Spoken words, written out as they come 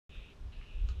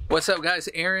What's up, guys?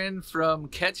 Aaron from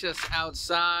Catch Us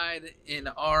Outside in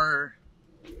our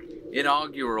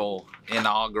inaugural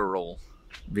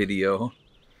video.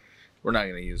 We're not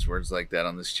going to use words like that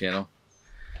on this channel.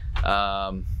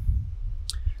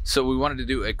 So we wanted to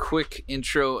do a quick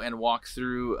intro and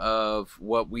walkthrough of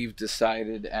what we've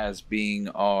decided as being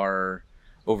our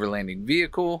overlanding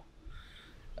vehicle.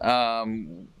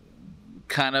 Kind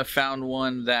of found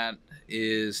one that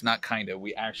is not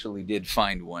we actually did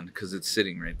find one because it's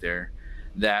sitting right there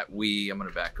that I'm going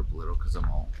to back up a little because I'm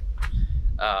all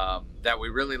that we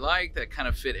really like, that kind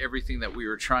of fit everything that we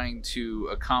were trying to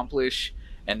accomplish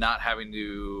and not having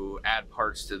to add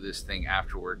parts to this thing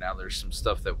afterward. Now there's some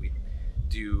stuff that we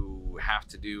do have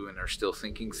to do and are still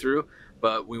thinking through,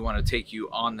 but we want to take you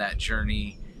on that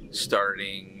journey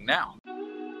starting now.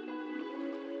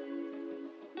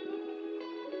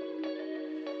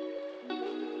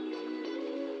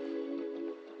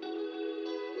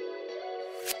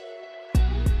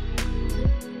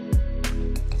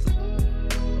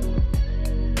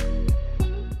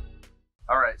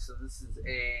 All right, so this is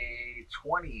a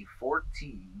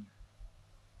 2014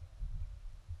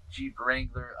 Jeep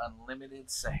Wrangler Unlimited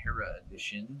Sahara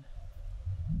Edition.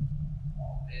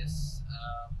 This,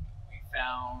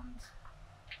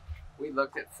 we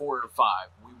looked at 4 or 5.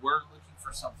 We were looking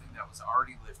for something that was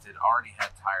already lifted, already had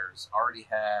tires, already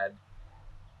had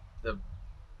the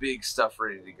big stuff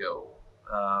ready to go.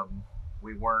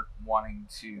 We weren't wanting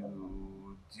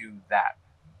to do that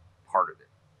part of it.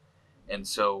 And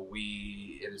so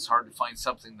it is hard to find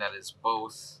something that is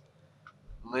both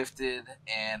lifted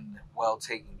and well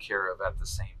taken care of at the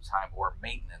same time, or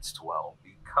maintenanced well,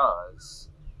 because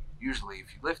usually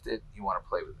if you lift it, you want to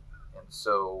play with it. And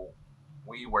so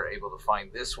we were able to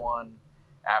find this one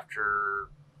after,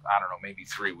 I don't know, maybe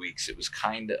 3 weeks. It was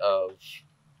kind of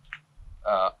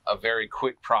a very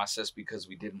quick process because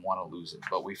we didn't want to lose it.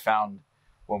 But we found,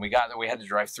 when we got there, we had to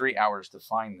drive 3 hours to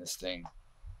find this thing.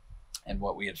 And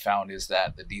what we had found is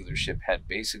that the dealership had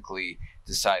basically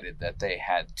decided that they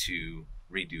had to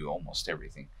redo almost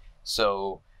everything.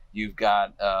 So you've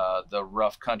got the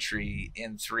rough country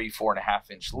in-3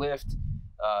 4.5-inch lift,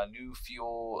 new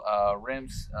fuel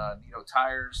rims, Nito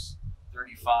tires,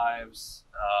 35s,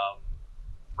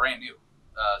 brand new,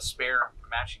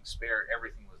 matching spare,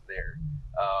 everything was there.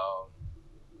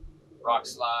 Rock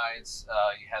slides,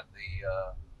 you had the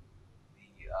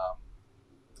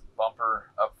bumper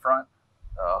up front,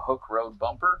 hook road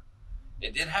bumper.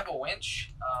 It did have a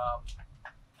winch,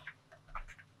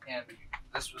 and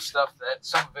this was stuff that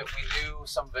some of it we knew,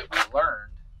 some of it we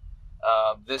learned.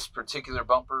 This particular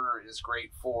bumper is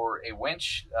great for a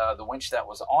winch. The winch that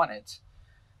was on it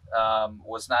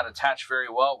was not attached very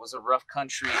well. It was a rough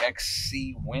country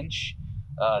XC winch,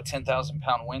 10,000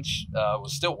 pound winch,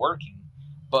 was still working,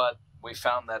 but we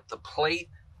found that the plate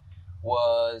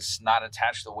was not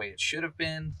attached the way it should have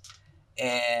been,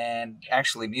 and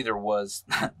actually neither was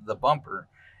the bumper.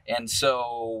 And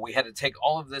so we had to take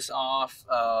all of this off.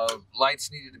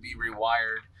 Lights needed to be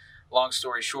rewired. Long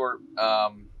story short,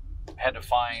 had to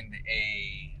find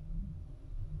a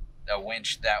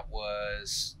winch that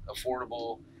was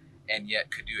affordable and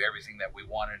yet could do everything that we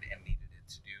wanted and needed it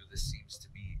to do. This seems to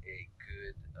be a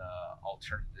good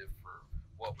alternative for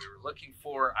what we were looking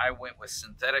for. I went with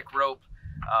synthetic rope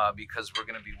because we're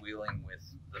going to be wheeling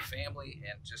with the family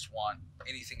and just want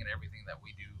anything and everything that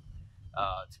we do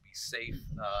to be safe,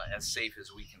 as safe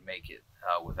as we can make it,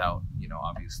 without,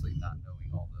 obviously not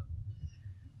knowing all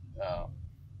the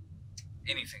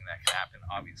anything that can happen,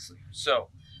 obviously. So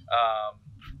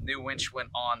new winch went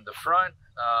on the front.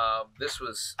 This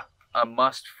was a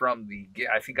must from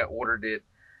I think I ordered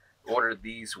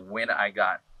these when I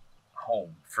got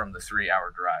home from the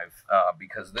 3-hour drive,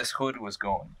 because this hood was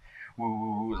going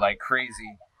woo like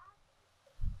crazy.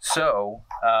 So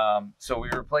we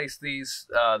replaced these.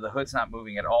 The hood's not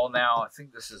moving at all now. I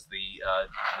think this is the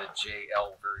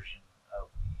JL version of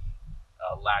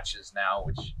the latches now,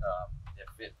 which it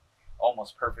fit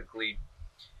almost perfectly.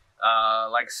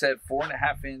 Like I said,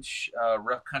 4.5-inch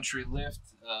rough country lift.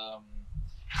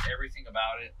 Everything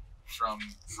about it from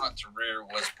front to rear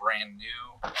was brand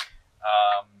new.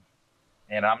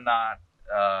 And I'm not,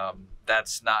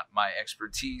 that's not my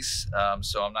expertise,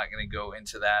 so I'm not going to go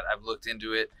into that. I've looked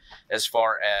into it as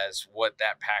far as what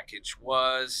that package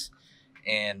was,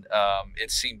 and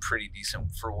it seemed pretty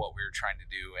decent for what we were trying to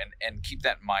do. And keep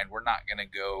that in mind, we're not going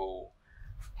to go,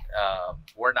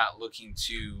 we're not looking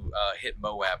to hit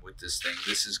Moab with this thing.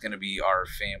 This is going to be our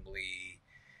family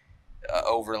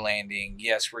overlanding.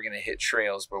 Yes, we're going to hit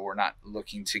trails, but we're not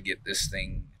looking to get this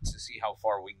thing to see how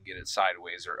far we can get it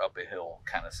sideways or up a hill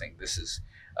kind of thing. This is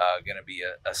going to be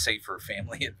a safer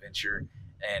family adventure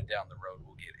and down the road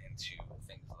we'll get into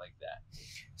things like that.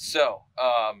 So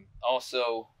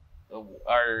also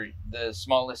the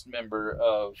smallest member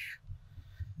of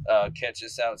Catch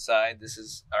Us Outside, this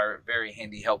is our very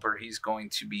handy helper. He's going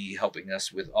to be helping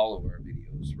us with all of our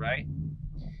videos, right?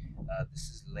 This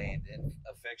is Landon,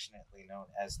 affectionately known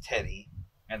as Teddy,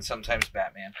 and sometimes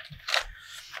Batman.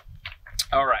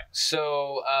 All right,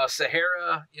 so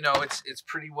Sahara, you know, it's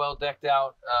pretty well decked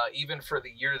out, even for the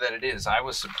year that it is. I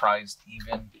was surprised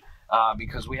even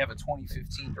because we have a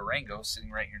 2015 Durango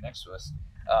sitting right here next to us.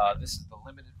 This is the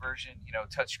limited version, you know,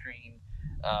 touchscreen,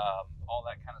 all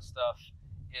that kind of stuff.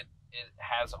 It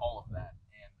has all of that,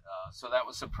 and so that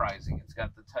was surprising. It's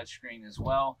got the touchscreen as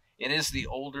well. It is the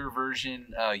older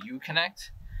version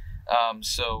Uconnect,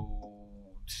 so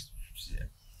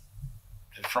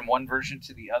from one version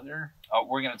to the other,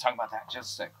 we're going to talk about that in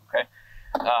just a sec, okay?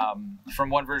 From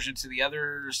one version to the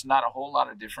other, there's not a whole lot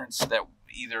of difference that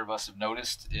either of us have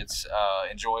noticed. It's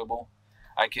enjoyable.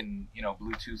 I can, you know,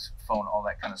 Bluetooth phone, all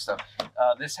that kind of stuff.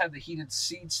 This had the heated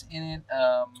seats in it.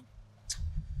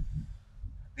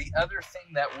 The other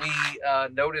thing that we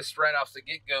noticed right off the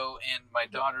get-go, and my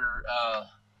daughter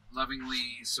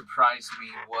lovingly surprised me,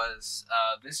 was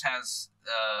this has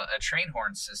a train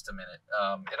horn system in it.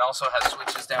 It also has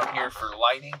switches down here for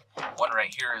lighting, one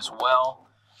right here as well.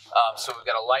 So we've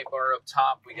got a light bar up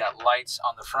top. We got lights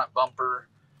on the front bumper,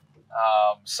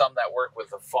 some that work with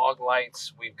the fog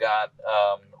lights. We've got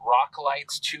rock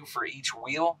lights, 2 for each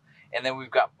wheel. And then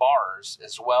we've got bars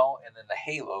as well. And then the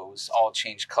halos all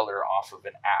change color off of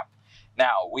an app.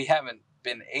 Now, we haven't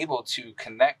been able to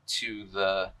connect to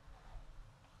the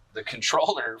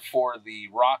controller for the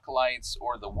rock lights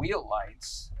or the wheel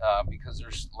lights because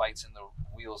there's lights in the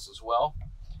wheels as well.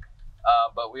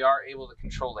 But we are able to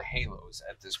control the halos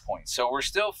at this point. So we're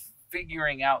still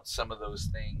figuring out some of those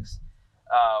things.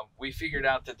 We figured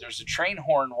out that there's a train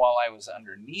horn while I was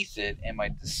underneath it, and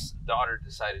my daughter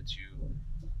decided to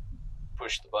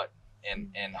push the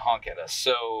button and honk at us.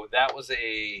 So that was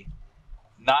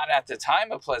not at the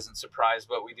time a pleasant surprise,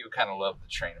 but we do kind of love the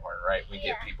train horn, right? We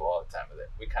get people all the time with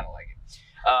it. We kind of like it.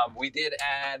 We did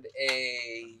add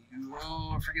I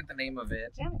forget the name of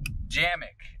it.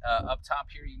 Jammic. Up top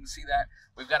here, you can see that.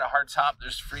 We've got a hard top.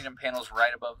 There's freedom panels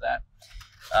right above that.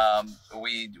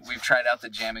 We've tried out the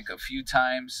Jammic a few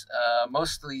times,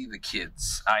 mostly the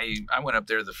kids. I went up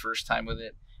there the first time with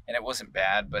it, and it wasn't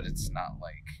bad, but it's not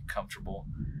like comfortable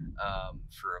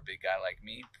for a big guy like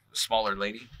me. A smaller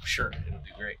lady, sure, it'll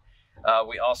do great.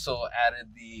 We also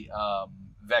added the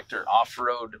Vector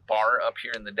off-road bar up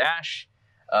here in the dash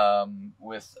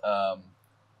with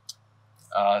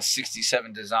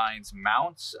 67 Designs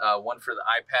mounts, one for the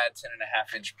iPad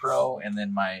 10.5-inch Pro, and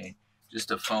then just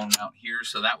a phone mount here.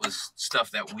 So that was stuff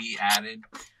that we added.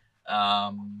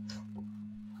 I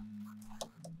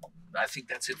think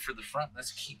that's it for the front.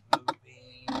 Let's keep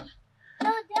moving.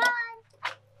 No, Dad.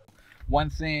 One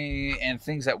thing, and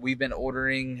things that we've been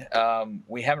ordering,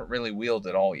 we haven't really wheeled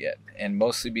at all yet. And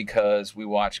mostly because we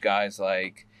watch guys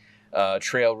like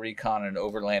Trail Recon and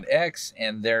Overland X,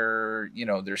 and their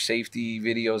safety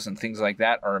videos and things like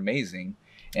that are amazing.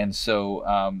 And so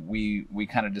we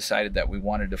kind of decided that we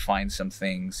wanted to find some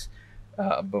things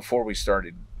before we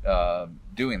started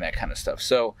doing that kind of stuff.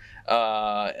 So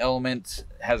Element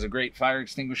has a great fire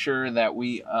extinguisher that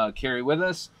we carry with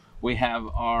us. We have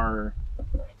our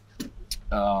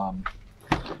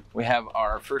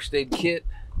first aid kit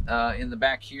in the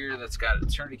back here that's got a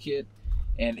tourniquet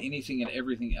and anything and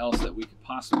everything else that we could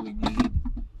possibly need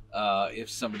if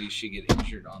somebody should get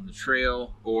injured on the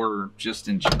trail or just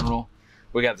in general.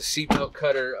 We got the seatbelt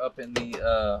cutter up in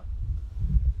the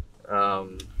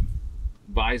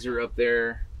visor up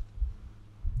there.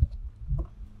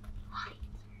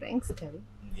 Thanks, Teddy.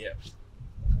 Yep.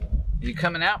 You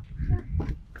coming out? Yeah.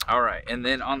 All right. And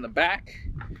then on the back,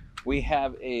 we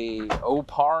have a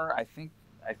Opar. I think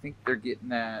they're getting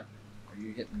that. Are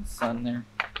you hitting the sun there?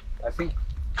 I think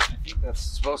that's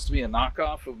supposed to be a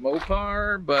knockoff of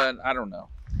Mopar, but I don't know.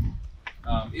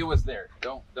 It was there.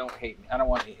 Don't hate me. I don't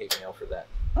want any hate mail for that.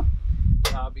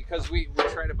 Because we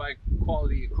try to buy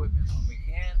quality equipment when we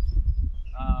can,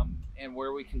 and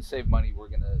where we can save money, we're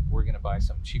gonna buy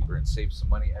something cheaper and save some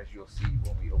money, as you'll see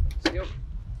when we open the deal.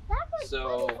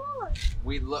 So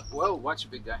we look. Whoa, watch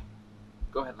it, big guy.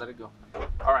 Go ahead, let it go.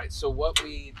 All right. So what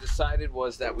we decided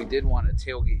was that we did want a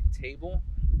tailgate table.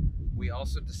 We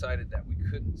also decided that we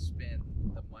couldn't spend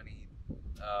the money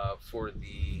for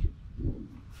the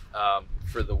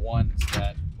ones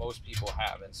that most people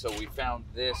have, and so we found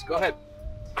this. Go ahead.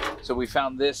 So we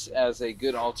found this as a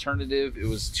good alternative. It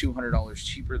was $200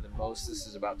 cheaper than most. This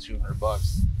is about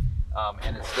 $200.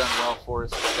 and it's done well for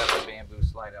us. It's got the bamboo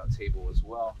slide out table as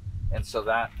well. And so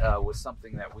that was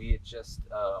something that we had just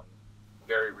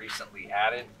very recently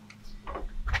added.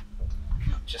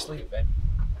 Just leave it, babe.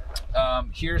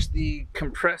 Here's the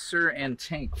compressor and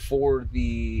tank for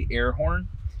the air horn.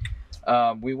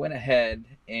 We went ahead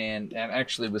and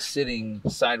actually was sitting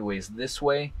sideways this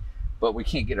way, but we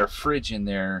can't get our fridge in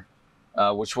there,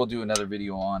 which we'll do another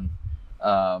video on.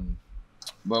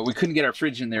 But we couldn't get our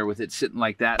fridge in there with it sitting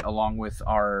like that, along with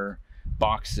our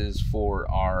boxes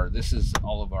for this is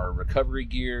all of our recovery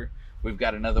gear. We've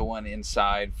got another one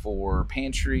inside for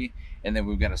pantry, and then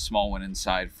we've got a small one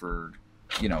inside for,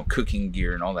 you know, cooking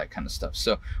gear and all that kind of stuff.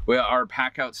 So our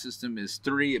pack out system is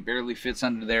 3. It barely fits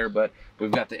under there, but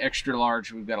we've got the extra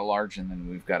large, we've got a large, and then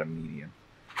we've got a medium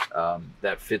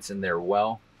that fits in there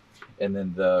well. And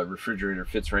then the refrigerator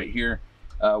fits right here.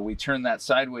 We turned that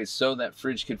sideways so that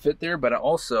fridge could fit there, but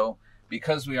also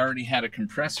because we already had a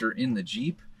compressor in the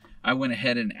Jeep, I went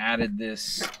ahead and added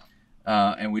this,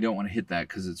 and we don't want to hit that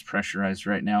because it's pressurized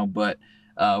right now, but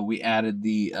we added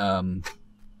the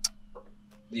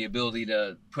ability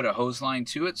to put a hose line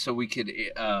to it so we could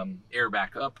air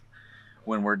back up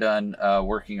when we're done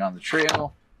working on the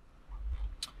trail.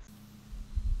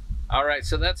 All right,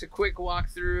 so that's a quick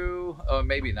walkthrough,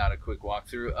 maybe not a quick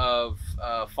walkthrough, of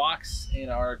Fox in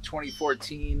our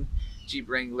 2014 Jeep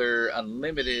Wrangler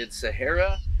Unlimited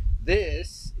Sahara.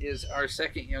 This is our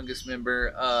second youngest member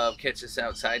of Catch Us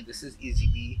Outside. This is Izzy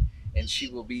B, and she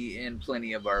will be in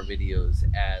plenty of our videos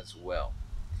as well.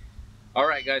 All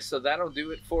right, guys, so that'll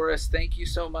do it for us. Thank you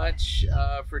so much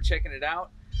for checking it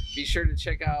out. Be sure to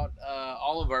check out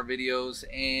all of our videos,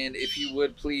 and if you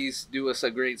would, please do us a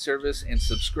great service and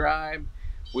subscribe.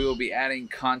 We will be adding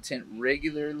content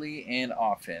regularly and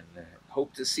often.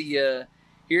 Hope to see you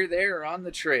here, there, or on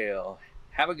the trail.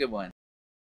 Have a good one.